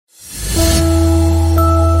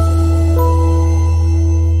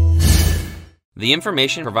The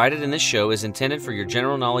information provided in this show is intended for your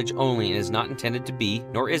general knowledge only and is not intended to be,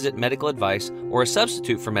 nor is it, medical advice or a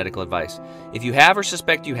substitute for medical advice. If you have or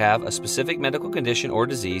suspect you have a specific medical condition or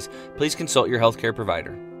disease, please consult your healthcare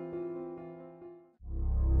provider.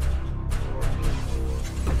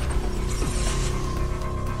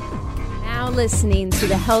 Now listening to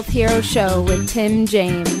the Health Hero Show with Tim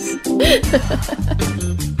James.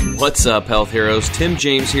 What's up, Health Heroes? Tim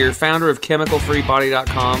James here, founder of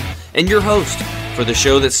ChemicalFreeBody.com and your host for the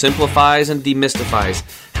show that simplifies and demystifies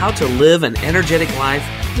how to live an energetic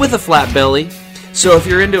life with a flat belly. So if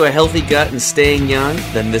you're into a healthy gut and staying young,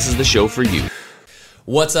 then this is the show for you.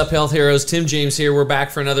 What's up, Health Heroes? Tim James here. We're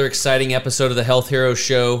back for another exciting episode of the Health Hero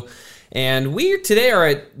Show. And we today are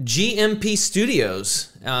at GMP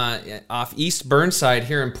Studios off East Burnside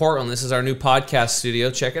here in Portland. This is our new podcast studio.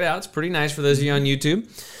 Check it out. It's pretty nice for those of you on YouTube.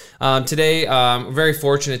 Today, we're very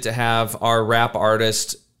fortunate to have our rap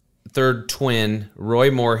artist, third twin,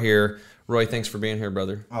 Roy Moore here. Roy, thanks for being here,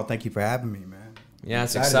 brother. Oh, thank you for having me, man. Yeah,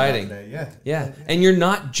 it's exciting. Yeah. And you're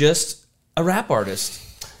not just a rap artist.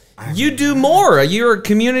 You do more. You're a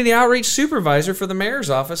community outreach supervisor for the mayor's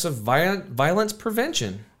office of violence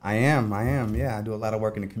prevention. I am. Yeah, I do a lot of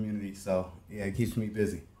work in the community, so yeah, it keeps me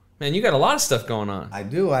busy. Man, you got a lot of stuff going on. I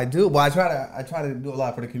do. Well, I try to do a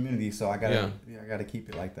lot for the community, so I gotta keep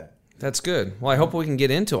it like that. That's good. Well, I hope we can get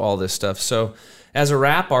into all this stuff. So, as a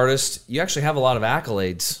rap artist, you actually have a lot of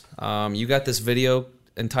accolades. You got this video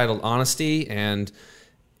entitled Honesty, and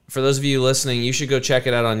for those of you listening, you should go check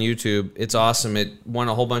it out on YouTube. It's awesome. It won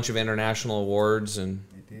a whole bunch of international awards, and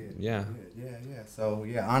it did. Yeah. So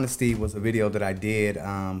Honesty was a video that I did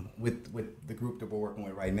with the group that we're working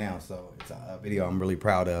with right now. So it's a video I'm really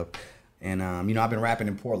proud of, and I've been rapping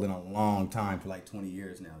in Portland a long time, for like 20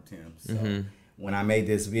 years now, Tim. So when I made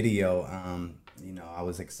this video, I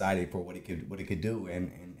was excited for what it could do,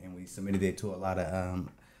 and we submitted it to a lot of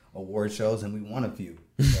award shows, and we won a few.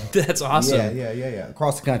 So, That's awesome. Yeah.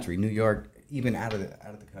 Across the country, New York, even out of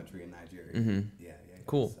the country in Nigeria. Mm-hmm. Yeah.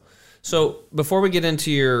 Cool. So before we get into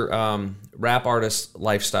your rap artist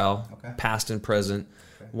lifestyle, past and present,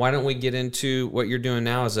 why don't we get into what you're doing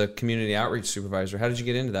now as a community outreach supervisor? How did you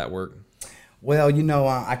get into that work? Well,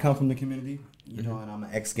 I come from the community, and I'm an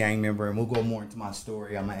ex-gang member, and we'll go more into my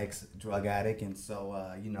story. I'm an ex-drug addict, and so,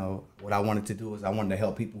 what I wanted to do is I wanted to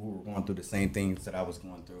help people who were going through the same things that I was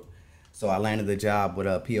going through. So I landed the job with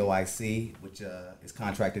POIC, which is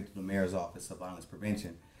contracted to the Mayor's Office of Violence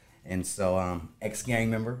Prevention. And so,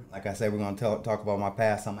 ex-gang member, like I said, we're going to talk about my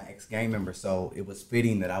past. I'm an ex-gang member, so it was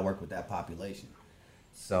fitting that I work with that population.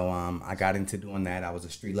 So I got into doing that. I was a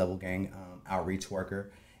street-level gang outreach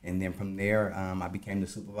worker. And then from there, I became the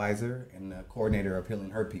supervisor and the coordinator of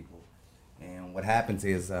Healing Hurt People. And what happens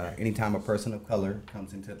is anytime a person of color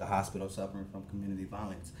comes into the hospital suffering from community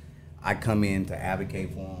violence, I come in to advocate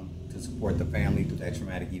for them, to support the family through that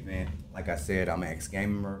traumatic event. Like I said, I'm an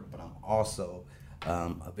ex-gang member, but I'm also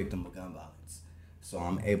a victim of gun violence. So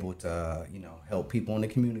I'm able to, help people in the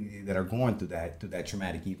community that are going through that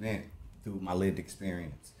traumatic event through my lived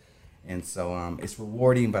experience. And so it's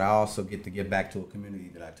rewarding, but I also get to give back to a community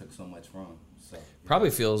that I took so much from. So probably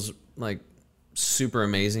feels like super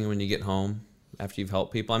amazing when you get home after you've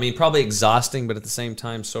helped people. I mean, probably exhausting, but at the same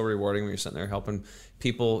time, so rewarding when you're sitting there helping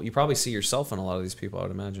people. You probably see yourself in a lot of these people, I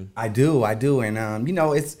would imagine. I do. And,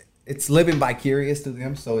 it's living vicarious to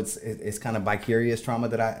them. So it's kind of vicarious trauma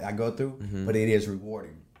that I go through, but it is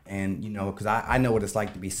rewarding. And, because I know what it's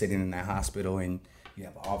like to be sitting in that hospital, and you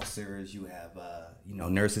have officers, you have,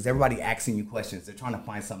 nurses, everybody asking you questions. They're trying to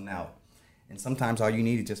find something out. And sometimes all you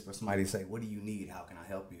need is just for somebody to say, what do you need? How can I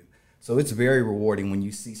help you? So it's very rewarding when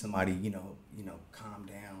you see somebody, calm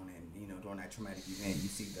down, and, during that traumatic event, you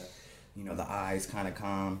see the eyes kind of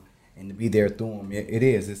calm, and to be there through them, it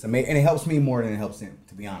is. It's amazing. And it helps me more than it helps them,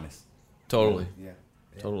 to be honest. Totally. Yeah.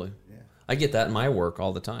 Totally. Yeah. I get that in my work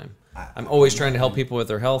all the time. I'm always trying to help people with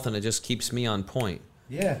their health, and it just keeps me on point.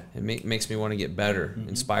 Yeah. It makes me want to get better,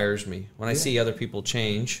 inspires me. When I see other people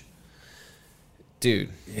change, dude,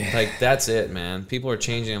 like that's it, man. People are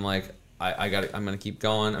changing. I'm like, I'm going to keep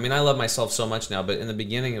going. I mean, I love myself so much now, but in the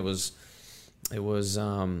beginning it was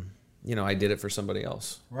I did it for somebody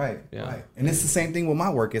else. Right. Yeah. Right. And it's the same thing with my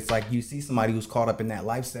work. It's like you see somebody who's caught up in that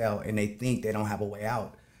lifestyle and they think they don't have a way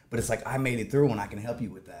out, but it's like, I made it through and I can help you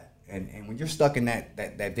with that. And when you're stuck in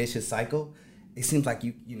that vicious cycle, it seems like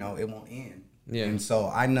it won't end. Yeah. And so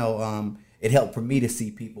I know it helped for me to see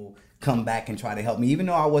people come back and try to help me, even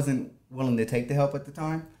though I wasn't willing to take the help at the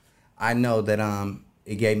time. I know that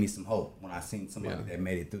it gave me some hope when I seen somebody that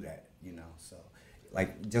made it through that. So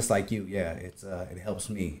like just like you, it helps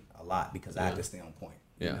me a lot because I have to stay on point.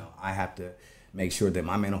 I have to make sure that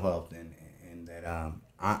my mental health and that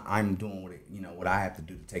I'm doing what I have to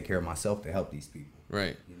do to take care of myself to help these people.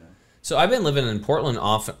 Right. You know. So I've been living in Portland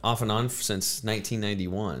off and on since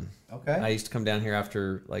 1991. Okay. I used to come down here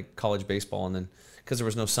after like college baseball, and then because there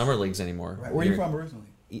was no summer leagues anymore. Right. Where are you from originally?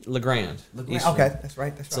 LeGrand. Okay, that's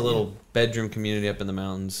right. It's a little bedroom community up in the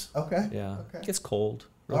mountains. Okay. Yeah. Okay. It gets cold.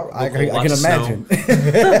 I can imagine.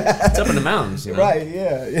 It's up in the mountains, you know? Right.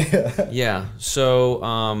 Yeah. Yeah. So,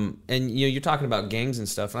 and you're talking about gangs and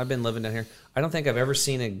stuff, and I've been living down here. I don't think I've ever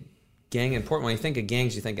seen a gang in Portland. When you think of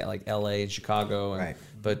gangs, you think of like L.A. and Chicago. And, right.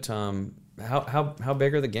 But how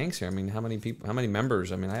big are the gangs here? I mean, how many people? How many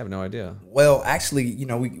members? I mean, I have no idea. Well, actually,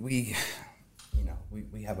 we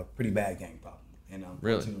have a pretty bad gang problem, and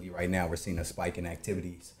unfortunately, right now we're seeing a spike in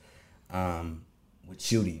activities with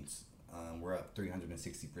shootings. We're up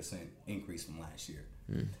 360% increase from last year.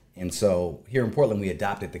 And so here in Portland, we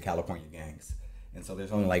adopted the California gangs. And so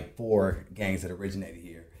there's only like 4 gangs that originated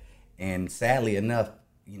here. And sadly enough,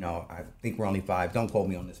 I think we're only 5, don't quote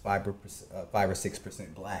me on this, 5 or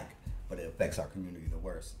 6% black, but it affects our community the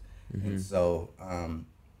worst. And so,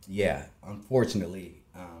 unfortunately,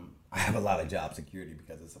 I have a lot of job security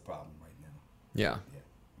because it's a problem right now.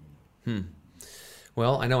 Yeah.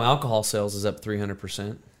 Well, I know alcohol sales is up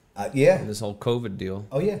 300%. This whole COVID deal.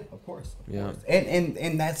 Oh yeah, of course. Yeah.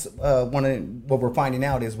 And that's one of what we're finding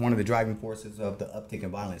out is one of the driving forces of the uptick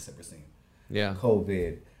in violence that we're seeing. Yeah.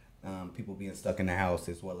 COVID, people being stuck in the house,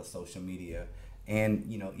 as well as social media, and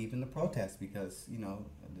even the protests, because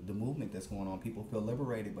the movement that's going on, people feel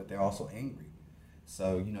liberated, but they're also angry.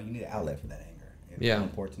 So you need an outlet for that anger. And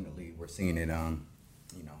unfortunately, we're seeing it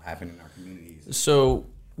happen in our communities. So,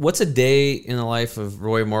 what's a day in the life of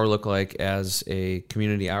Roy Moore look like as a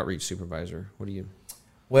community outreach supervisor? What do you?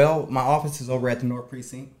 Well, my office is over at the North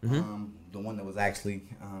Precinct, the one that was actually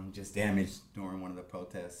just damaged during one of the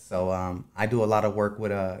protests. So I do a lot of work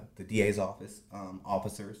with the DA's office,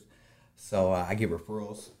 officers. So I get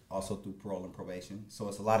referrals also through parole and probation. So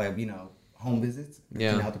it's a lot of, home visits,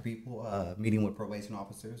 reaching out to people, meeting with probation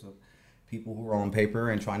officers of people who are on paper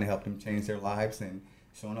and trying to help them change their lives, and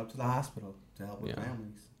showing up to the hospital to help with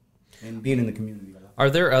families. And being in the community. Are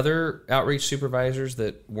there other outreach supervisors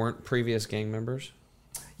that weren't previous gang members?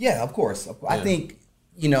 Yeah, of course. I think,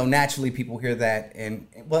 naturally people hear that, and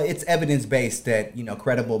it's evidence-based that,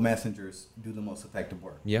 credible messengers do the most effective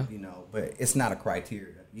work. Yeah. But it's not a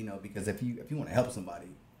criteria, because if you want to help somebody,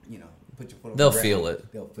 put your foot on They'll the ground, feel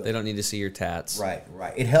it. They'll feel They don't need to see your tats. Right.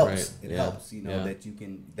 It helps. Right. It helps, that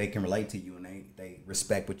they can relate to you, and they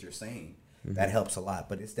respect what you're saying. That helps a lot,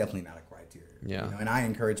 but it's definitely not a criteria. Yeah. And I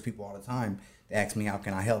encourage people all the time to ask me, how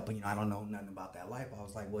can I help? And, I don't know nothing about that life. I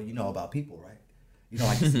was like, well, you know about people, right? You don't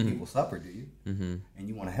like to see people suffer, do you? And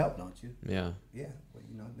you want to help, don't you? Yeah. Yeah. Well,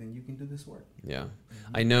 then you can do this work. Yeah.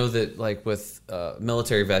 I know that, like, with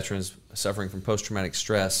military veterans suffering from post-traumatic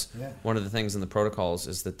stress, one of the things in the protocols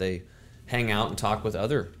is that they hang out and talk with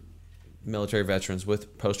other military veterans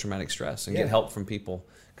with post-traumatic stress and get help from people,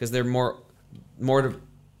 because they're more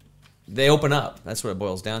they open up. That's what it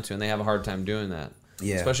boils down to, and they have a hard time doing that.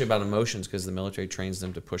 Yeah. Especially about emotions, because the military trains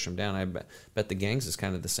them to push them down. I bet the gangs is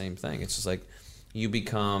kind of the same thing. It's just like you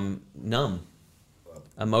become numb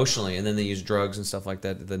emotionally, and then they use drugs and stuff like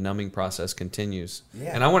that. The numbing process continues.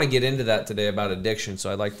 Yeah. And I want to get into that today about addiction.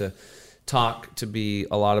 So I'd like to talk to be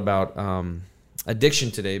a lot about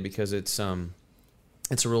addiction today, because it's a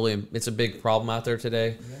big problem out there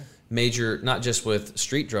today. Yeah. Major, not just with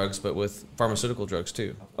street drugs, but with pharmaceutical drugs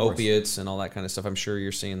too, opiates and all that kind of stuff. I'm sure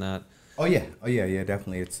you're seeing that. Oh yeah,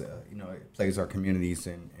 definitely. It's it plagues our communities,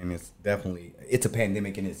 and it's a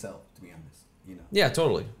pandemic in itself, to be honest. Yeah,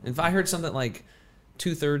 totally. And if I heard something like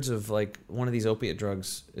 2/3 of like one of these opiate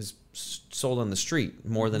drugs is sold on the street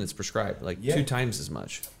more than it's prescribed, like 2 times as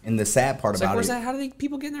much. And the sad part about it, how do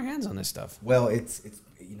people get their hands on this stuff? Well, it's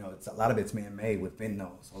a lot of it's man-made with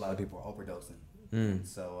fentanyl, so a lot of people are overdosing.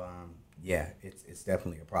 So it's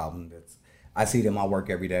definitely a problem. I see it in my work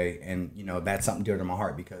every day, and that's something dear to my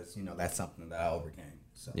heart, because that's something that I overcame.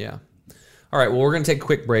 So. Yeah. All right. Well, we're gonna take a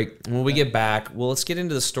quick break. And when we get back, let's get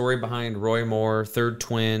into the story behind Roy Moore, third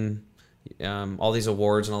twin, all these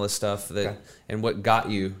awards and all this stuff and what got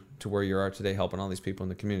you to where you are today, helping all these people in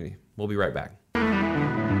the community. We'll be right back.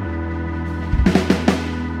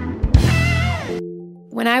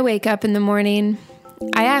 When I wake up in the morning,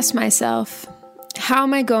 I ask myself, how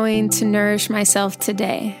am I going to nourish myself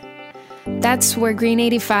today? That's where Green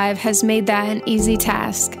 85 has made that an easy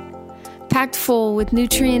task. Packed full with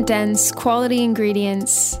nutrient-dense, quality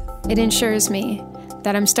ingredients, it ensures me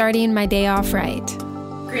that I'm starting my day off right.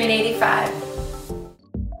 Green 85.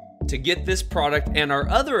 To get this product and our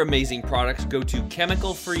other amazing products, go to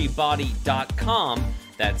chemicalfreebody.com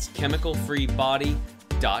That's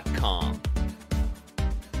chemicalfreebody.com.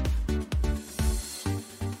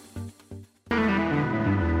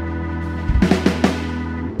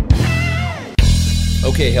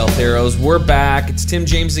 Okay, Health Heroes, we're back. It's Tim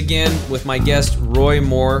James again with my guest, Roy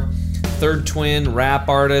Moore, third twin, rap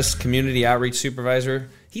artist, community outreach supervisor.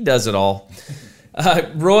 He does it all.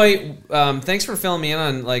 Roy, thanks for filling me in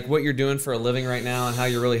on like what you're doing for a living right now and how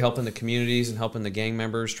you're really helping the communities and helping the gang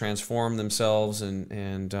members transform themselves,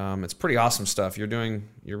 and it's pretty awesome stuff. You're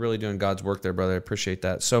really doing God's work there, brother. I appreciate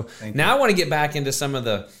that. So now I want to get back into some of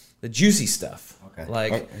the juicy stuff. Okay.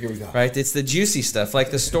 Like, here we go. Right? It's the juicy stuff,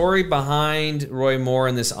 like the story behind Roy Moore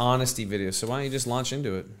and this honesty video. So why don't you just launch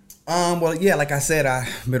into it? Well, yeah, like I said,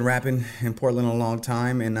 I've been rapping in Portland a long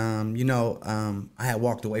time, and I had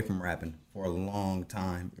walked away from rapping for a long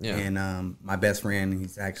time. Yeah. And my best friend,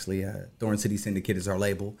 he's actually Thorn City Syndicate is our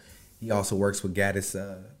label. He also works with Gaddis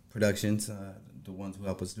Productions, the ones who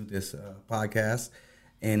help us do this podcast.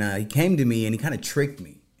 And he came to me and he kind of tricked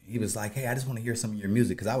me. He was like, "Hey, I just want to hear some of your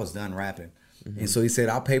music," because I was done rapping. And so he said,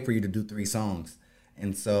 "I'll pay for you to do 3 songs."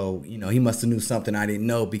 And so, he must have knew something I didn't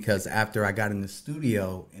know, because after I got in the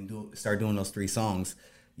studio and started doing those 3 songs,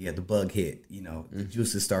 yeah, the bug hit, the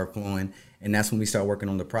juices started flowing. And that's when we started working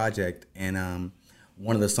on the project. And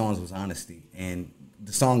one of the songs was Honesty. And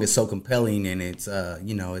the song is so compelling, and it's,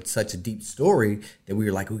 it's such a deep story that we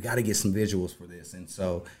were like, we got to get some visuals for this. And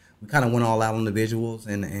so we kind of went all out on the visuals,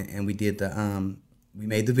 and we did we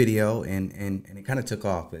made the video, and it kind of took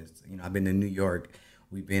off. It's, I've been to New York.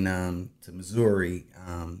 We've been to Missouri,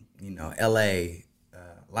 LA, a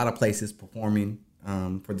lot of places performing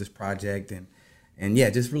for this project, and yeah,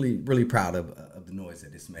 just really, really proud of the noise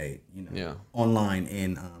that it's made, online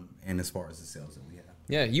and as far as the sales that we have.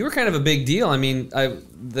 Yeah, you were kind of a big deal. I mean,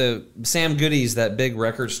 the Sam Goody's, that big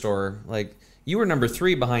record store, like you were number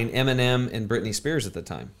 3 behind Eminem and Britney Spears at the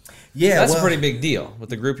time. Yeah, that's a pretty big deal with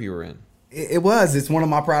the group you were in. It was. It's one of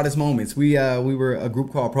my proudest moments. We were a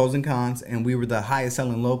group called Pros and Cons, and we were the highest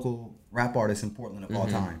selling local rap artists in Portland of all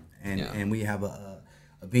time. And we have a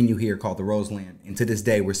venue here called the Roseland. And to this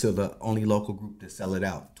day, we're still the only local group to sell it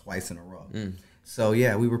out twice in a row. So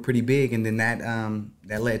yeah, we were pretty big. And then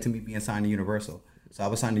that led to me being signed to Universal. So I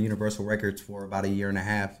was signed to Universal Records for about 1.5 years.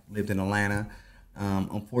 Lived in Atlanta.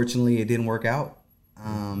 Unfortunately, it didn't work out.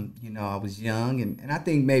 I was young, and I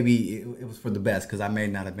think maybe it was for the best, because I may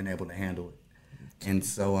not have been able to handle it. And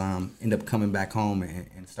so end up coming back home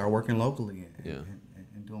and start working locally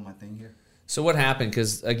and doing my thing here. So what happened?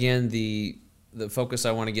 Because, again, the focus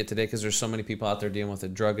I want to get today, because there's so many people out there dealing with the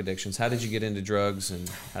drug addictions. How did you get into drugs, and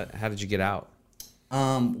how did you get out?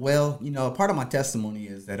 Well, part of my testimony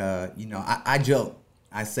is that, I joke.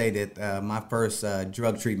 I say that my first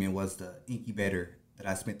drug treatment was the incubator that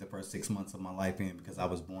I spent the first 6 months of my life in, because I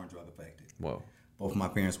was born drug affected. Whoa. Both of my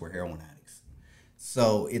parents were heroin addicts.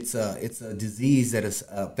 So it's a disease that has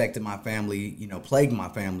affected my family, plagued my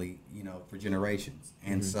family, for generations.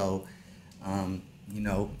 And so, and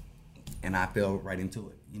I fell right into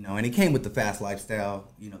it, and it came with the fast lifestyle,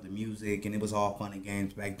 the music, and it was all fun and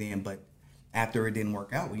games back then. But after it didn't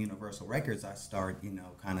work out with Universal Records, I started,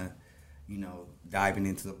 kind of, diving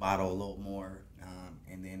into the bottle a little more.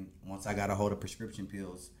 And then once I got a hold of prescription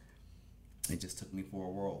pills, it just took me for a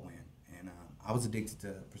whirlwind. And I was addicted to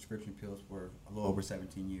prescription pills for a little over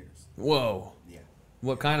 17 years. Whoa. Yeah.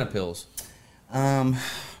 What kind of pills? Oxycontin.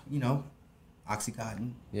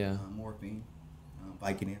 Yeah. Morphine.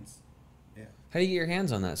 Vicodins. Yeah. How do you get your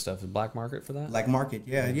hands on that stuff? The black market for that? Black market,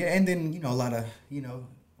 yeah. And then, a lot of,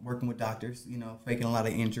 working with doctors, faking a lot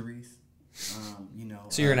of injuries.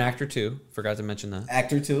 So you're an actor too. Forgot to mention that.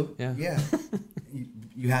 Actor too. Yeah.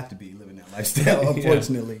 You have to be living that lifestyle,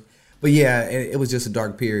 unfortunately. Yeah. But yeah, it was just a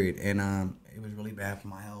dark period, and it was really bad for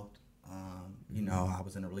my health. I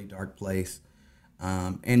was in a really dark place.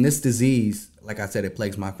 And this disease, like I said, it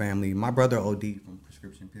plagues my family. My brother OD'd from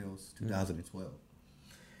prescription pills 2012.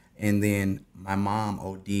 And then my mom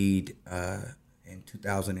OD'd in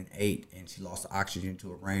 2008, and she lost oxygen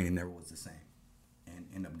to her brain and never was the same, and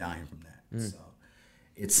ended up dying from that. So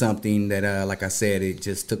it's something that, like I said, it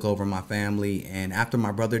just took over my family. And after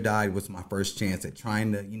my brother died was my first chance at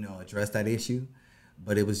trying to, address that issue.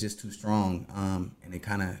 But it was just too strong, and it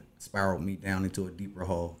kind of spiraled me down into a deeper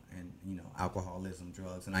hole, and, alcoholism,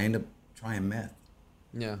 drugs. And I ended up trying meth.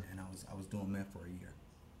 Yeah. And I was doing meth for a year.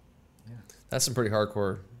 Yeah. That's some pretty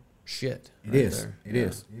hardcore shit. It is. It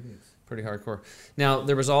is. Pretty hardcore. Now,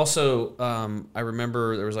 there was also, I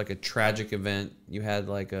remember there was like a tragic event. You had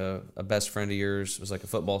like a best friend of yours, was like a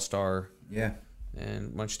football star. Yeah.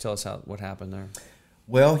 And why don't you tell us what happened there?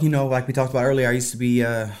 Well, like we talked about earlier, I used to be,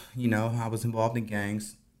 I was involved in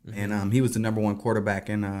gangs. and he was the number 1 quarterback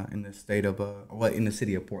in the state of in the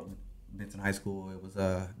city of Portland, Benson High School. It was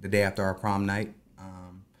the day after our prom night,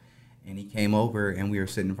 and he came over, and we were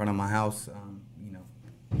sitting in front of my house,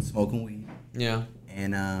 smoking weed. Yeah.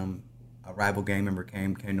 And a rival gang member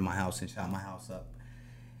came to my house and shot my house up,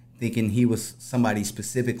 thinking he was somebody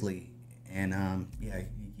specifically, and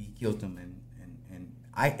he killed him. And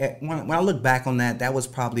when I look back on that, that was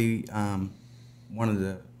probably one of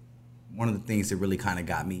the things that really kind of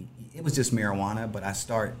got me. It was just marijuana, but I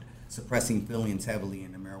started suppressing feelings heavily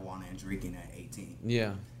in the marijuana and drinking at 18.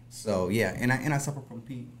 Yeah. So yeah, and I suffer from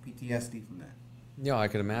PTSD from that. Yeah, I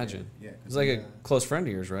could imagine. Yeah. He's like a close friend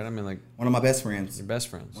of yours, right? I mean, like one of my best friends. Your best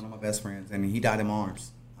friends. One of my best friends, and he died in my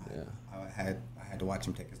arms. Yeah. I had to watch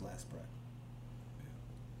him take his last breath.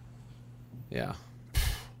 Yeah.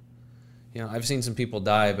 I've seen some people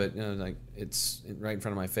die, but like it's right in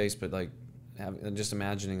front of my face. But like, just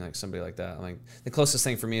imagining like somebody like that. Like the closest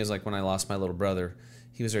thing for me is like when I lost my little brother.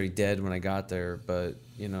 He was already dead when I got there, but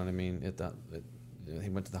you know what I mean. He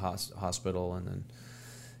went to the hospital, and then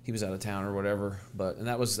he was out of town or whatever. And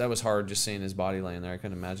that was hard, just seeing his body laying there. I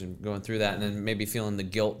couldn't imagine going through that, and then maybe feeling the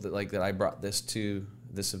guilt that I brought this to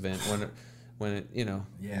this event when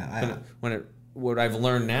it what I've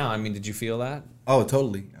learned now. I mean, did you feel that? Oh,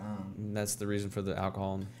 totally. That's the reason for the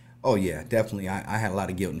alcohol. Oh yeah, definitely. I had a lot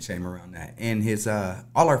of guilt and shame around that. And his all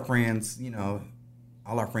our friends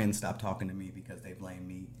stopped talking to me because they blamed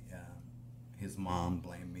me. His mom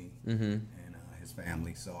blamed me, and his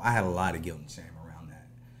family. So I had a lot of guilt and shame around that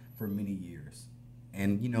for many years,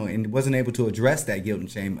 and and wasn't able to address that guilt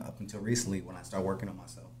and shame up until recently when I started working on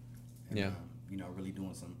myself. And, really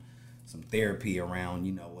doing some therapy around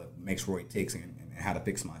what makes Roy ticks and how to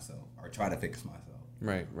fix myself or try to fix myself.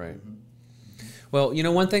 Right. Mm-hmm. Well,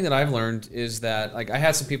 one thing that I've learned is that like I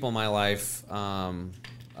had some people in my life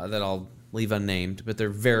that I'll leave unnamed, but they're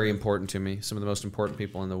very important to me. Some of the most important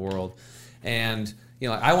people in the world, and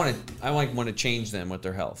I want to change them with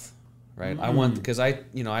their health, right? I want because I've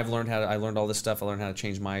learned I learned all this stuff. I learned how to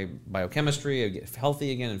change my biochemistry, get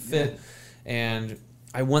healthy again and fit, and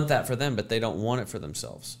I want that for them, but they don't want it for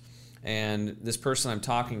themselves. And this person I'm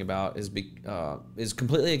talking about is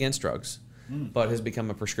completely against drugs, but has become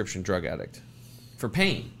a prescription drug addict for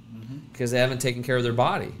pain because they haven't taken care of their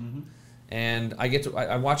body. And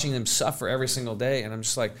I'm watching them suffer every single day, and I'm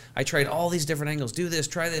just like, I tried all these different angles. Do this,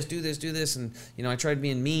 try this, do this, and I tried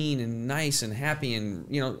being mean and nice and happy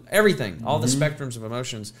and everything, all the spectrums of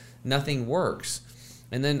emotions. Nothing works.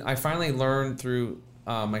 And then I finally learned through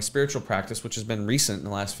my spiritual practice, which has been recent in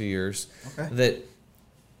the last few years, that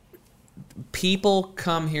people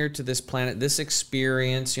come here to this planet, this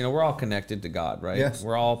experience, we're all connected to God, right? Yes.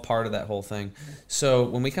 We're all part of that whole thing. So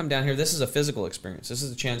when we come down here, this is a physical experience. This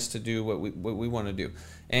is a chance to do what we want to do.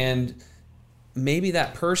 And maybe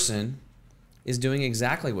that person is doing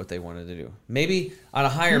exactly what they wanted to do. Maybe on a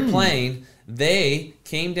higher plane, they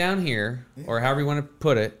came down here, or however you want to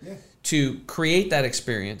put it, to create that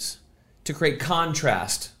experience, to create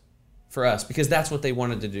contrast for us, because that's what they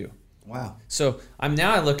wanted to do. Wow. So I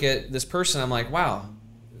look at this person, I'm like, wow,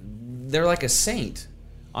 they're like a saint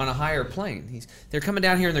on a higher plane. They're coming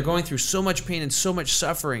down here and they're going through so much pain and so much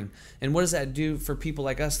suffering. And what does that do for people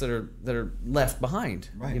like us that are left behind?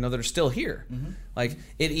 Right. That are still here. Like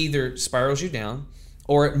it either spirals you down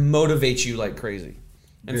or it motivates you like crazy.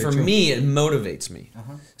 And Very for true. me, it motivates me.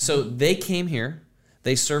 So they came here,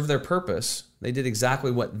 they served their purpose, they did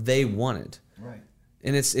exactly what they wanted. Right.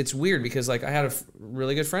 And it's weird because like I had a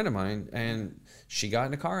really good friend of mine, and she got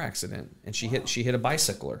in a car accident, and she hit a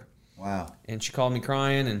bicycler. Wow. And she called me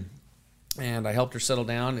crying, and I helped her settle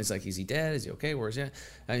down. He's like, is he dead? Is he okay? Where's he?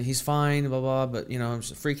 And he's fine, blah blah. But I'm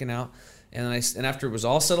just freaking out. And after it was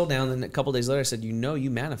all settled down, then a couple days later, I said, you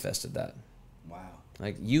manifested that. Wow.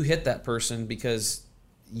 Like you hit that person because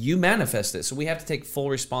you manifest it. So we have to take full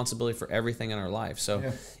responsibility for everything in our life.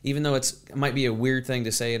 So even though it might be a weird thing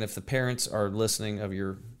to say, and if the parents are listening of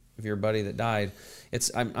your buddy that died,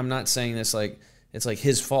 I'm not saying this like it's like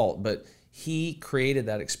his fault, but he created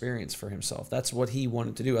that experience for himself. That's what he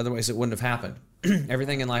wanted to do. Otherwise it wouldn't have happened.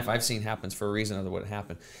 Everything in life I've seen happens for a reason, other would have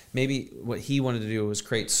happened. Maybe what he wanted to do was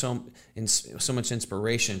create so much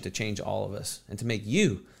inspiration to change all of us and to make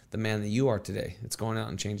you the man that you are today. It's going out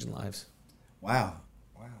and changing lives. Wow.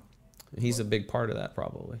 He's a big part of that,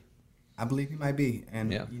 probably. I believe he might be.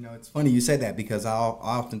 And, it's funny you said that because I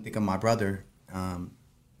often think of my brother,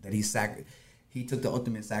 that he took the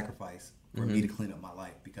ultimate sacrifice for me to clean up my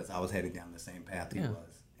life because I was headed down the same path he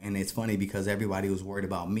was. And it's funny because everybody was worried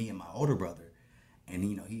about me and my older brother. And,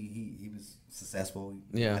 he was successful.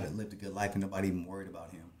 He had lived a good life and nobody even worried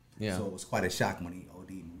about him. So it was quite a shock when he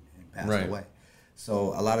OD'd and passed away.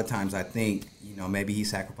 So a lot of times I think, maybe he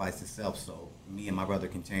sacrificed himself so me and my brother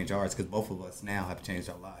can change ours, because both of us now have changed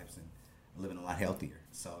our lives and are living a lot healthier.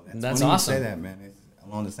 So that's funny awesome. You say that, man. It's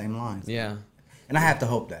along the same lines. Yeah. And I have to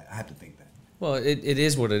hope that. I have to think that. Well, it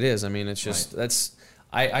is what it is. I mean, it's just,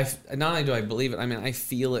 I not only do I believe it, I mean, I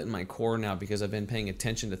feel it in my core now because I've been paying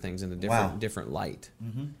attention to things in a different light.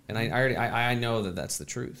 Mm-hmm. And I know that that's the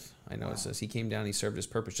truth. I know it says he came down, he served his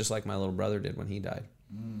purpose, just like my little brother did when he died.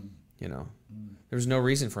 There was no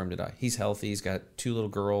reason for him to die. He's healthy. He's got 2 little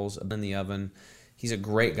girls in the oven. He's a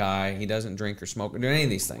great guy. He doesn't drink or smoke or do any of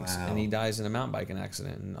these things. Wow. And he dies in a mountain biking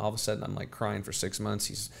accident. And all of a sudden, I'm like crying for 6 months.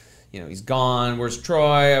 He's gone. Where's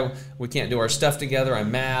Troy? We can't do our stuff together.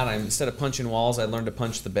 I'm mad. Instead of punching walls, I learned to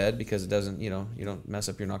punch the bed because it doesn't, you don't mess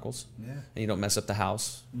up your knuckles. Yeah. And you don't mess up the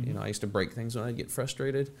house. Mm-hmm. I used to break things when I get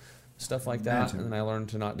frustrated, stuff like that. And then I learned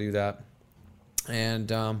to not do that.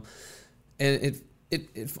 And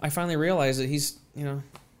I finally realized that he's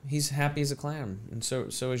happy as a clam, and so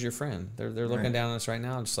is your friend. They're looking down on us right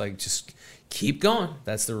now, just keep going.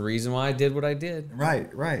 That's the reason why I did what I did. Right.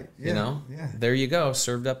 Yeah, There you go,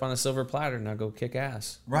 served up on a silver platter. Now go kick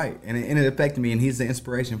ass. Right, and it affected me, and he's the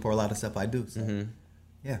inspiration for a lot of stuff I do. So. Mm-hmm.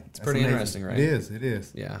 Yeah, it's pretty amazing. Interesting, right? It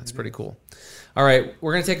is. Yeah, it's pretty cool. All right,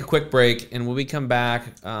 we're gonna take a quick break, and when we come back,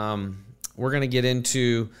 we're gonna get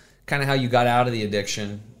into kind of how you got out of the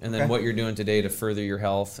addiction, and then what you're doing today to further your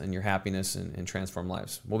health and your happiness and transform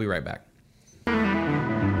lives. We'll be right back. How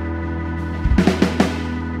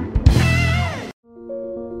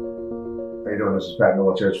you doing? This is Pat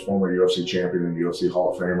Miletich, former UFC champion and UFC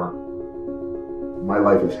Hall of Famer. My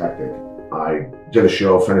life is hectic. I did a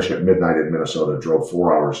show, finished at midnight in Minnesota, drove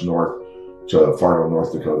 4 hours north to Fargo,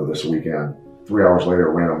 North Dakota this weekend. 3 hours later,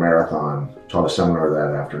 ran a marathon, taught a seminar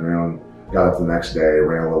that afternoon. Got up the next day,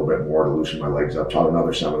 ran a little bit more to loosen my legs up, taught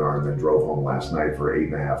another seminar, and then drove home last night for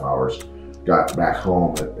 8.5 hours. Got back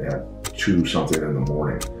home at 2 something in the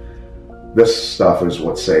morning. This stuff is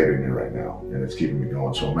what's saving me right now, and it's keeping me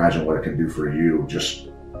going. So imagine what it can do for you, just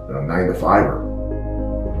a 9-to-5er.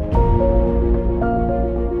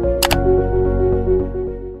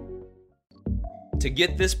 To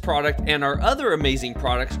get this product and our other amazing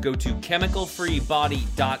products, go to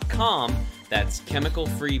chemicalfreebody.com. That's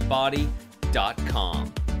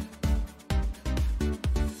chemicalfreebody.com.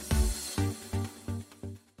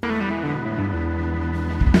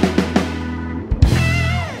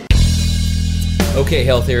 Okay,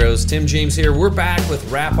 Health Heroes, Tim James here. We're back with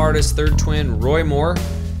rap artist, third twin, Roy Moore,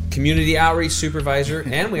 community outreach supervisor,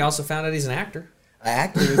 and we also found out he's an actor.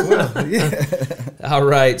 Actor as well, yeah. All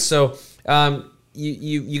right, so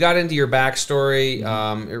you got into your backstory.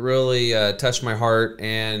 It really touched my heart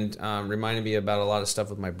and reminded me about a lot of stuff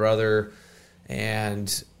with my brother.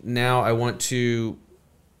 And now I want you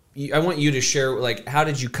to share, like, how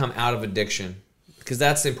did you come out of addiction? Because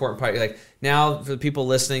that's the important part. Like, now for the people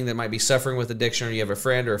listening that might be suffering with addiction, or you have a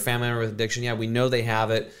friend or a family member with addiction, yeah, we know they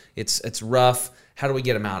have it. It's rough. How do we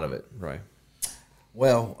get them out of it, Roy?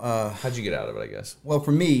 Well, how'd you get out of it, I guess? Well,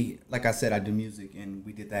 for me, like I said, I do music, and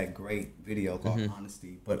we did that great video called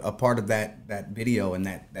Honesty. But a part of that video and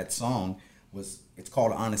that song it's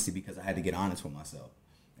called Honesty because I had to get honest with myself.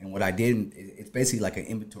 And what I did, it's basically like an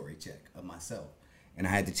inventory check of myself. And I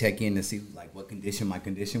had to check in to see like what condition my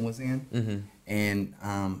condition was in. Mm-hmm. And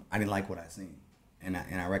I didn't like what I seen. And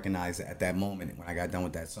I recognized that at that moment when I got done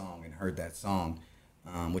with that song and heard that song,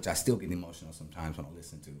 which I still get emotional sometimes when I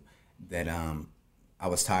listen to, that I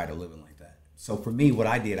was tired of living like that. So for me, what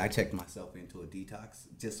I did, I checked myself into a detox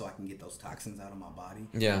just so I can get those toxins out of my body.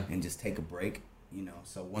 Yeah. And just take a break,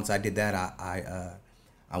 So once I did that, I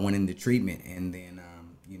went into treatment, and then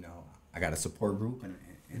I got a support group, and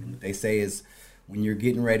what they say is when you're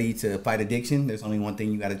getting ready to fight addiction, there's only one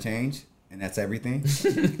thing you got to change, and that's everything.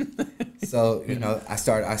 So I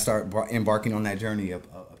start embarking on that journey of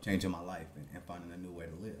changing my life and finding a new way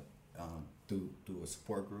to live through a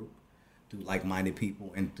support group, through like-minded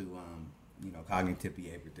people, and through cognitive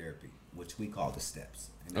behavior therapy, which we call the steps.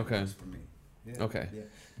 And that works for me. Yeah. Okay. Yeah.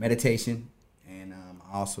 Meditation, and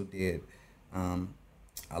I also did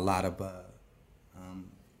a lot of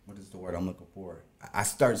what is the word I'm looking for? I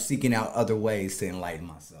started seeking out other ways to enlighten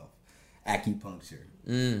myself. Acupuncture,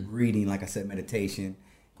 reading, like I said, meditation,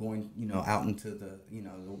 going out into the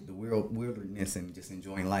the wilderness and just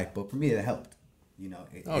enjoying life. But for me, it helped. It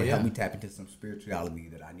helped me tap into some spirituality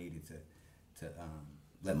that I needed to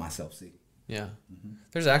let myself see. Yeah. Mm-hmm.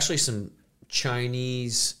 There's actually some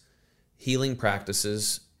Chinese healing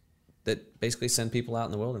practices that basically send people out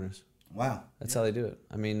in the wilderness. Wow. That's how they do it.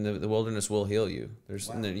 I mean, the wilderness will heal you.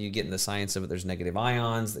 And then you get in the science of it. There's negative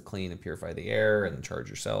ions that clean and purify the air and charge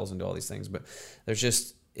your cells and do all these things. But there's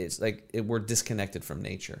just we're disconnected from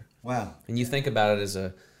nature. Wow. And you think about it as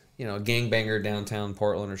a gangbanger downtown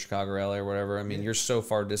Portland or Chicago or LA or whatever. I mean, you're so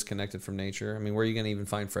far disconnected from nature. I mean, where are you going to even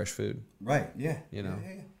find fresh food? Right. Yeah. You know.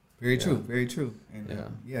 Yeah. Very true. Very true.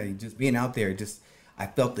 And you just being out there, I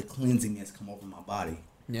felt the cleansingness come over my body.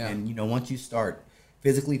 Yeah. And once you start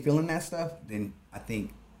physically feeling that stuff, then I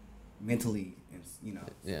think mentally,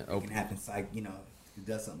 it can happen. It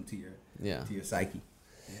does something to your psyche.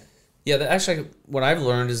 Yeah. Actually, what I've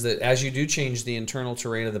learned is that as you do change the internal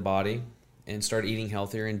terrain of the body and start eating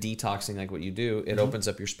healthier and detoxing like what you do, it opens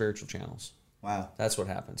up your spiritual channels. Wow. That's what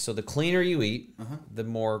happens. So the cleaner you eat, the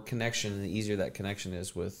more connection and the easier that connection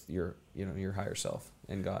is with your higher self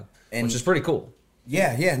and God, which is pretty cool.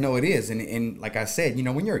 Yeah, no, it is. And like I said,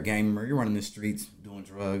 when you're a gamer, you're running the streets, doing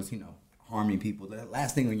drugs, harming people. The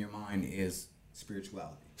last thing on your mind is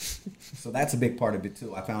spirituality. So that's a big part of it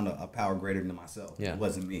too. I found a power greater than myself. Yeah. It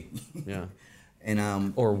wasn't me. Yeah.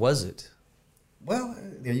 And or was it? Well,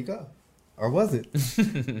 there you go. Or was it?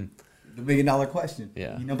 The $1 million question.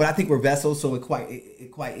 Yeah. But I think we're vessels, so it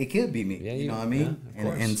could be me. Yeah, you know what I mean? Yeah, of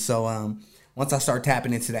course. And so once I start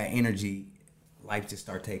tapping into that energy, life just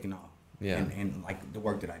start taking off. Yeah. And like the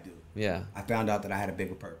work that I do. Yeah. I found out that I had a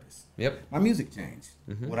bigger purpose. Yep. My music changed.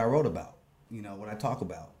 What I wrote about, what I talk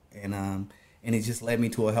about. And it just led me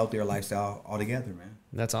to a healthier lifestyle altogether, man.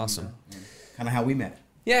 That's awesome. Kind of how we met.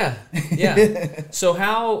 Yeah. So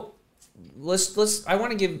I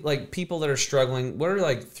want to give like people that are struggling, what are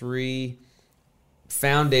like 3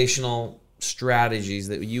 foundational strategies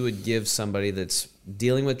that you would give somebody that's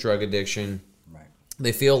dealing with drug addiction? Right.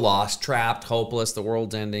 They feel lost, trapped, hopeless, the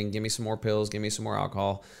world's ending. Give me some more pills, give me some more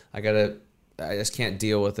alcohol. I just can't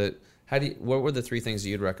deal with it. What were the 3 things that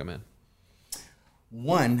you'd recommend?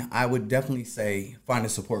 One, I would definitely say find a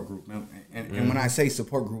support group. And when I say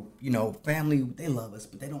support group, family, they love us,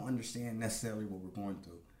 but they don't understand necessarily what we're going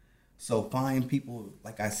through. So find people,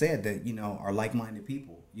 like I said, that, are like-minded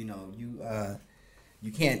people.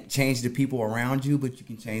 You can't change the people around you, but you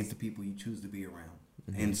can change the people you choose to be around.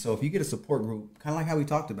 And so if you get a support group, kind of like how we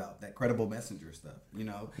talked about, that credible messenger stuff,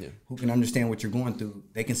 who can understand what you're going through,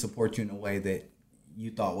 they can support you in a way that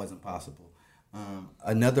you thought wasn't possible.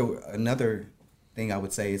 Another thing I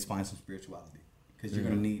would say is find some spirituality, because you're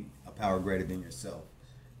going to need a power greater than yourself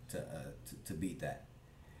to beat that.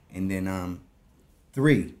 And then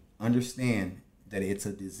 3, understand that it's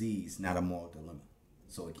a disease, not a moral dilemma,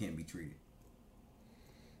 so it can't be treated.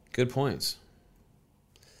 Good points.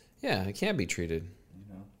 Yeah, it can't be treated.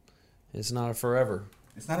 It's not a forever.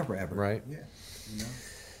 It's not a forever. Right. Yeah.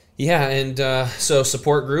 Yeah, and so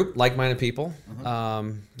support group, like-minded people,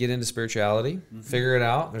 get into spirituality, figure it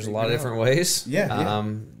out. There's a lot of different ways. Yeah.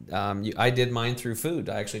 I did mine through food.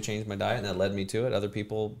 I actually changed my diet, and that led me to it. Other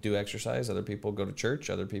people do exercise. Other people go to church.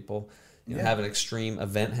 Other people have an extreme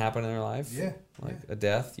event happen in their life, like a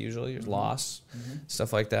death, usually, or loss,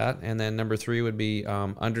 stuff like that. And then number 3 would be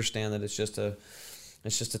understand that it's just a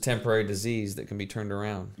temporary disease that can be turned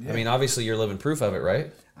around. Yeah. I mean, obviously, you're living proof of it,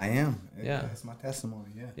 right? I am. Yeah. That's my testimony,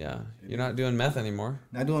 Yeah. You're not doing meth anymore.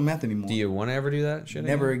 Not doing meth anymore. Do you want to ever do that shit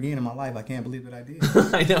Never again in my life. I can't believe that I did.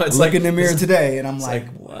 I know. It's Look in the mirror today, and I'm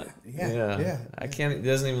like, what? Yeah. I can't. It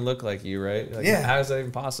doesn't even look like you, right? How is that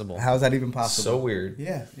even possible? How is that even possible? So weird.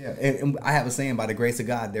 Yeah. And I have a saying, by the grace of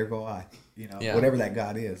God, there go I. Whatever that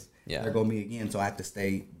God is, there go me again. So I have to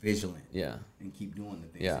stay vigilant. Yeah. And keep doing the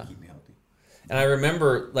things that keep me healthy. And I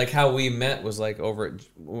remember like how we met was like we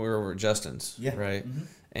were over at Justin's, right?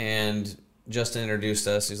 And Justin introduced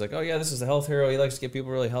us. He's like, "Oh yeah, this is the health hero. He likes to get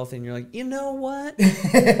people really healthy." And you're like, "You know what?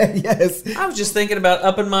 Yes. I was just thinking about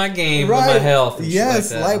upping my game with my health." And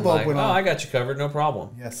yes, like light bulb went on. Oh, I got you covered, no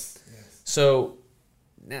problem. Yes. So,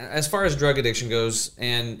 as far as drug addiction goes,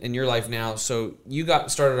 and in your life now, so you got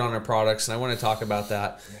started on our products, and I want to talk about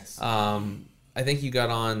that. Yes. I think you got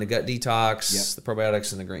on the gut detox, the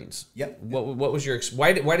probiotics, and the greens. Yep. What was your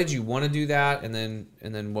why did you want to do that, and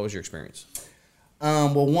then what was your experience?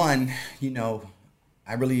 Well, one,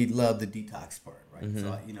 I really love the detox part, right?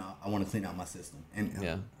 So, I want to clean out my system,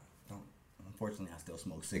 and unfortunately, I still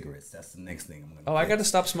smoke cigarettes. That's the next thing I'm gonna. Oh, I got to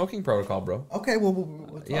stop smoking protocol, bro. Okay, well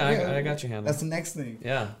I got you handled. That's the next thing.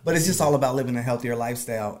 Yeah, but it's just all about living a healthier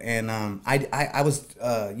lifestyle, and I was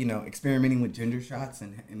experimenting with ginger shots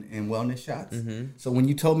and wellness shots. So when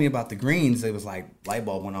you told me about the greens, it was like light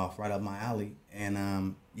bulb went off right up my alley,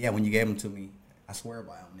 and when you gave them to me, I swear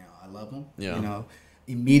by them now. I love them. Yeah.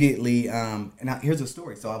 Immediately. And here's a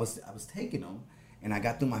story. So I was taking them, and I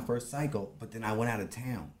got through my first cycle, but then I went out of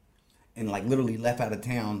town. And like literally left out of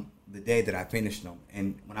town the day that I finished them.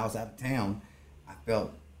 And when I was out of town, I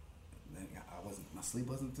felt my sleep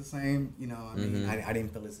wasn't the same. I mean, I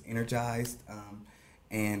didn't feel as energized.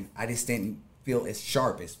 and I just didn't feel as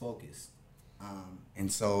sharp, as focused.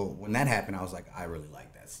 And so when that happened, I was like, I really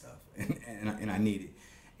like that stuff, and I need it.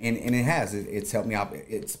 And it has. It's helped me out.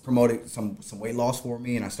 It's promoted some weight loss for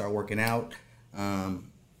me, and I started working out.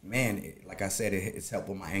 Like I said, it's helped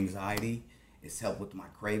with my anxiety. It's helped with my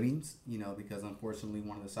cravings, because unfortunately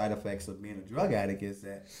one of the side effects of being a drug addict is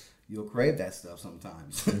that you'll crave that stuff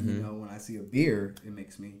sometimes. When I see a beer, it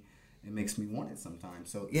makes me want it sometimes.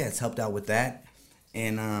 So yeah, it's helped out with that.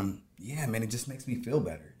 And it just makes me feel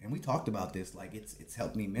better. And we talked about this, like it's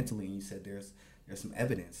helped me mentally, and you said there's some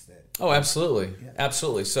evidence that. Oh, absolutely. Yeah.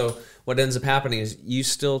 Absolutely. So what ends up happening is you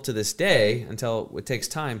still, to this day, until it takes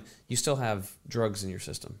time, you still have drugs in your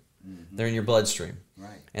system. Mm-hmm. They're in your bloodstream.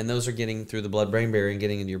 Right. And those are getting through the blood-brain barrier and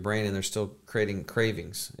getting into your brain, and they're still creating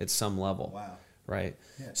cravings at some level. Wow. Right?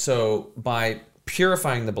 Yeah. So by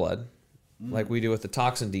purifying the blood, like we do with the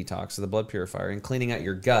toxin detox of the blood purifier, and cleaning out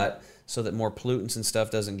your gut so that more pollutants and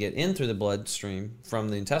stuff doesn't get in through the bloodstream from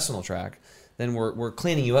the intestinal tract, then we're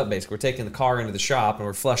cleaning you up, basically. We're taking the car into the shop and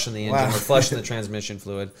we're flushing the engine, we're flushing the transmission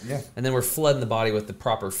fluid, and then we're flooding the body with the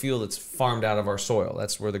proper fuel that's farmed out of our soil.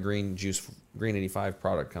 That's where the Green 85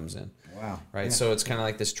 product comes in. Wow. Right? Yeah. So it's kind of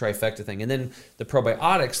like this trifecta thing. And then the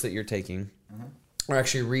probiotics that you're taking are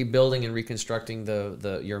actually rebuilding and reconstructing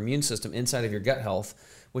your immune system inside of your gut health,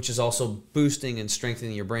 which is also boosting and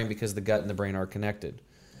strengthening your brain because the gut and the brain are connected.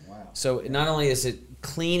 Wow. So not only is it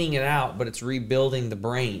cleaning it out, but it's rebuilding the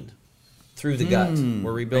brain through the gut.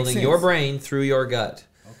 We're rebuilding your brain through your gut.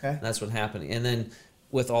 Okay. And that's what's happening. And then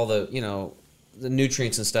with all the, the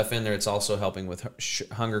nutrients and stuff in there, it's also helping with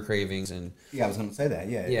hunger cravings and. Yeah, I was going to say that.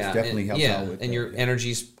 Yeah, it definitely helps out with. And your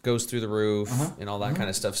energy goes through the roof and all that kind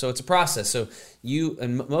of stuff. So it's a process. So you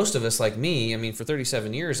and most of us, like me, I mean, for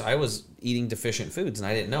 37 years, I was eating deficient foods and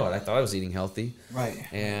I didn't know it. I thought I was eating healthy.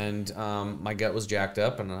 Right. And my gut was jacked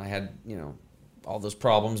up, and I had all those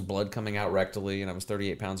problems, blood coming out rectally, and I was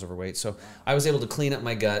 38 pounds overweight. So I was able to clean up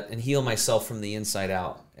my gut and heal myself from the inside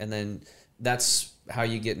out. And then that's how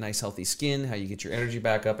you get nice, healthy skin, how you get your energy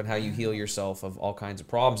back up, and how you heal yourself of all kinds of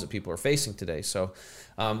problems that people are facing today. So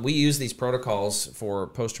we use these protocols for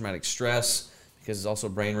post-traumatic stress because it's also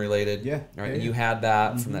brain-related. Yeah. Right? Yeah, you had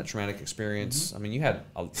I from that traumatic experience. I mean, you had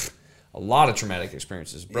a lot of traumatic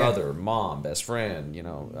experiences, brother, mom, best friend,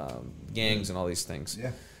 gangs and all these things. Yeah.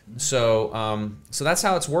 So so that's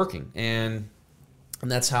how it's working, and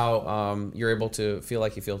that's how you're able to feel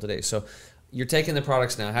like you feel today. So you're taking the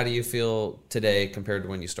products now. How do you feel today compared to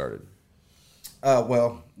when you started?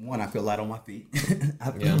 Well, one, I feel light on my feet.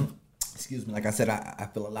 Excuse me. Like I said, I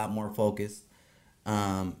feel a lot more focused.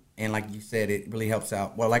 And like you said, it really helps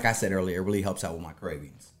out. Well, like I said earlier, it really helps out with my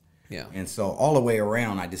cravings. Yeah. And so all the way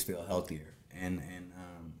around, I just feel healthier. And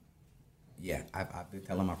I've been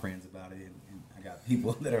telling my friends about it. And I got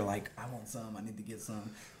people that are like, I want some. I need to get some.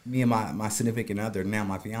 Me and my significant other, now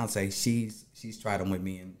my fiance, she's tried them with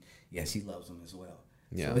me, and yeah, she loves them as well.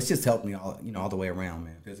 Yeah. So it's just helped me all the way around,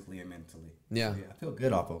 man, physically and mentally. Yeah. So, I feel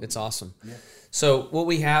good off of it. It's awesome. Yeah. So what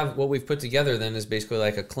we've put together then is basically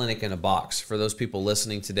like a clinic in a box for those people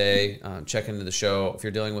listening today, checking into the show. If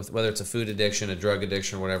you're dealing with, whether it's a food addiction, a drug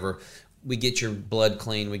addiction, or whatever, we get your blood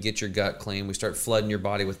clean, we get your gut clean, we start flooding your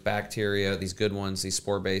body with bacteria, these good ones, these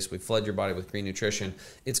spore-based, we flood your body with green nutrition.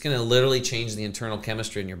 It's going to literally change the internal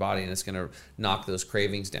chemistry in your body, and it's going to knock those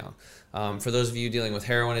cravings down. For those of you dealing with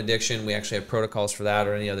heroin addiction, we actually have protocols for that,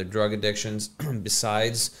 or any other drug addictions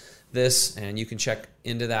besides this, and you can check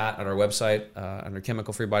into that at our website under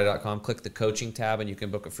chemicalfreebody.com. Click the coaching tab, and you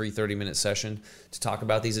can book a free 30-minute session to talk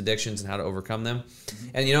about these addictions and how to overcome them.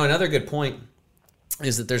 And another good point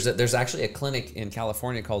is that there's actually a clinic in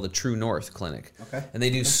California called the True North Clinic. Okay. And they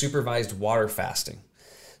do supervised water fasting.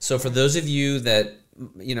 So for those of you that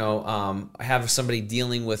have somebody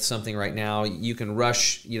dealing with something right now, you can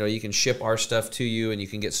rush, you can ship our stuff to you and you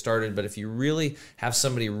can get started. But if you really have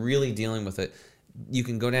somebody really dealing with it, you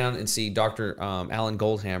can go down and see Dr. Alan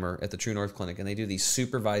Goldhammer at the True North Clinic, and they do these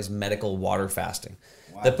supervised medical water fasting.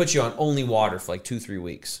 Wow. That puts you on only water for like 2-3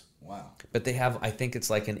 weeks. Wow. But they have, I think it's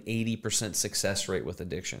like an 80% success rate with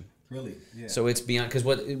addiction. Really? Yeah. So it's beyond, because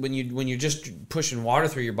when you're just pushing water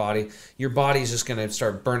through your body's just going to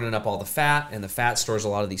start burning up all the fat, and the fat stores a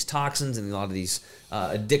lot of these toxins and a lot of these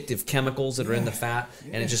addictive chemicals that are in the fat,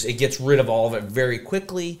 and it gets rid of all of it very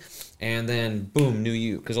quickly, and then boom, new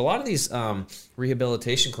you. Because a lot of these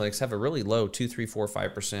rehabilitation clinics have a really low 2, 3, 4,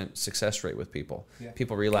 5% success rate with people. Yeah.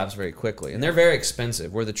 People relapse very quickly, and they're very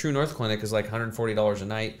expensive. Where the True North Clinic is like $140 a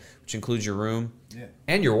night, which includes your room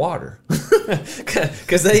and your water,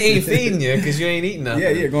 because they ain't feeding you because you ain't eating nothing. Yeah,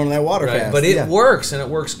 you're going to that water fast. But it works, and it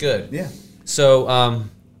works good. Yeah. So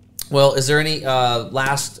Well, is there any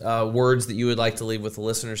last words that you would like to leave with the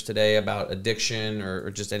listeners today about addiction or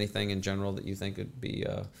just anything in general that you think would be,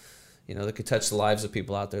 that could touch the lives of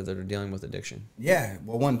people out there that are dealing with addiction? Yeah.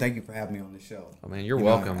 Well, one, thank you for having me on the show. Oh, man, you're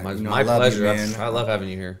welcome. My I pleasure. You, I love having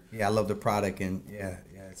you here. Yeah, I love the product, and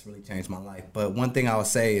it's really changed my life. But one thing I would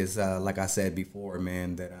say is, like I said before,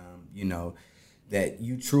 man, that that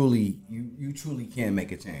you truly can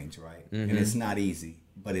make a change, right? Mm-hmm. And it's not easy,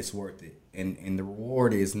 but it's worth it. And the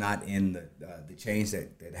reward is not in the change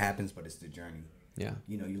that happens, but it's the journey. Yeah.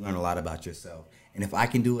 You learn a lot about yourself. And if I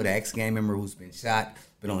can do it, an ex-gang member who's been shot,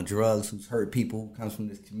 been on drugs, who's hurt people, who comes from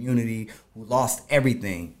this community, who lost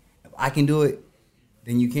everything, if I can do it,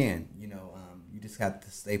 then you can. You just have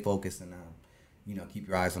to stay focused and keep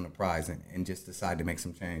your eyes on the prize and just decide to make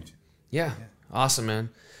some change. Yeah. Awesome, man.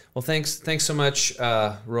 Well, thanks so much,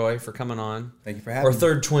 Roy, for coming on. Thank you for having me. Our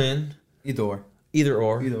third twin. Either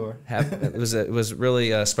or. It was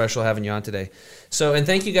really special having you on today. So, and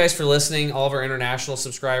thank you guys for listening, all of our international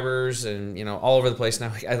subscribers and, all over the place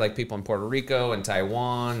now. I like people in Puerto Rico and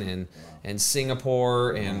Taiwan and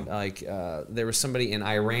Singapore and there was somebody in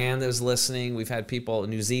Iran that was listening. We've had people in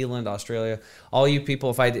New Zealand, Australia, all you people.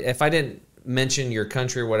 If I didn't mention your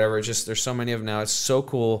country or whatever, it's just there's so many of them now. It's so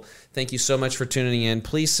cool. Thank you so much for tuning in.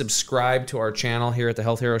 Please subscribe to our channel here at the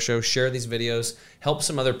Health Hero Show. Share these videos. Help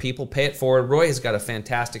some other people. Pay it forward. Roy has got a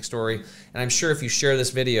fantastic story, and I'm sure if you share this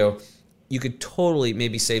video, you could totally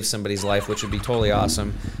maybe save somebody's life, which would be totally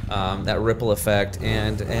awesome. That ripple effect,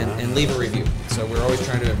 and leave a review. So we're always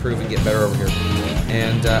trying to improve and get better over here.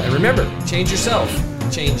 And remember, change yourself,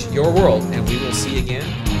 change your world, and we will see you again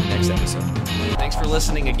next episode. Thanks for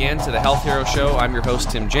listening again to the Health Hero Show. I'm your host,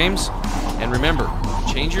 Tim James. And remember,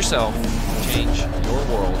 change yourself, change your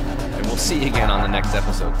world, and we'll see you again on the next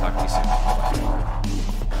episode. Talk to you soon. Bye-bye.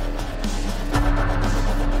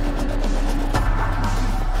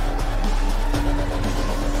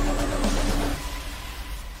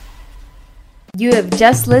 You have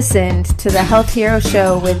just listened to the Health Hero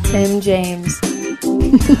Show with Tim James.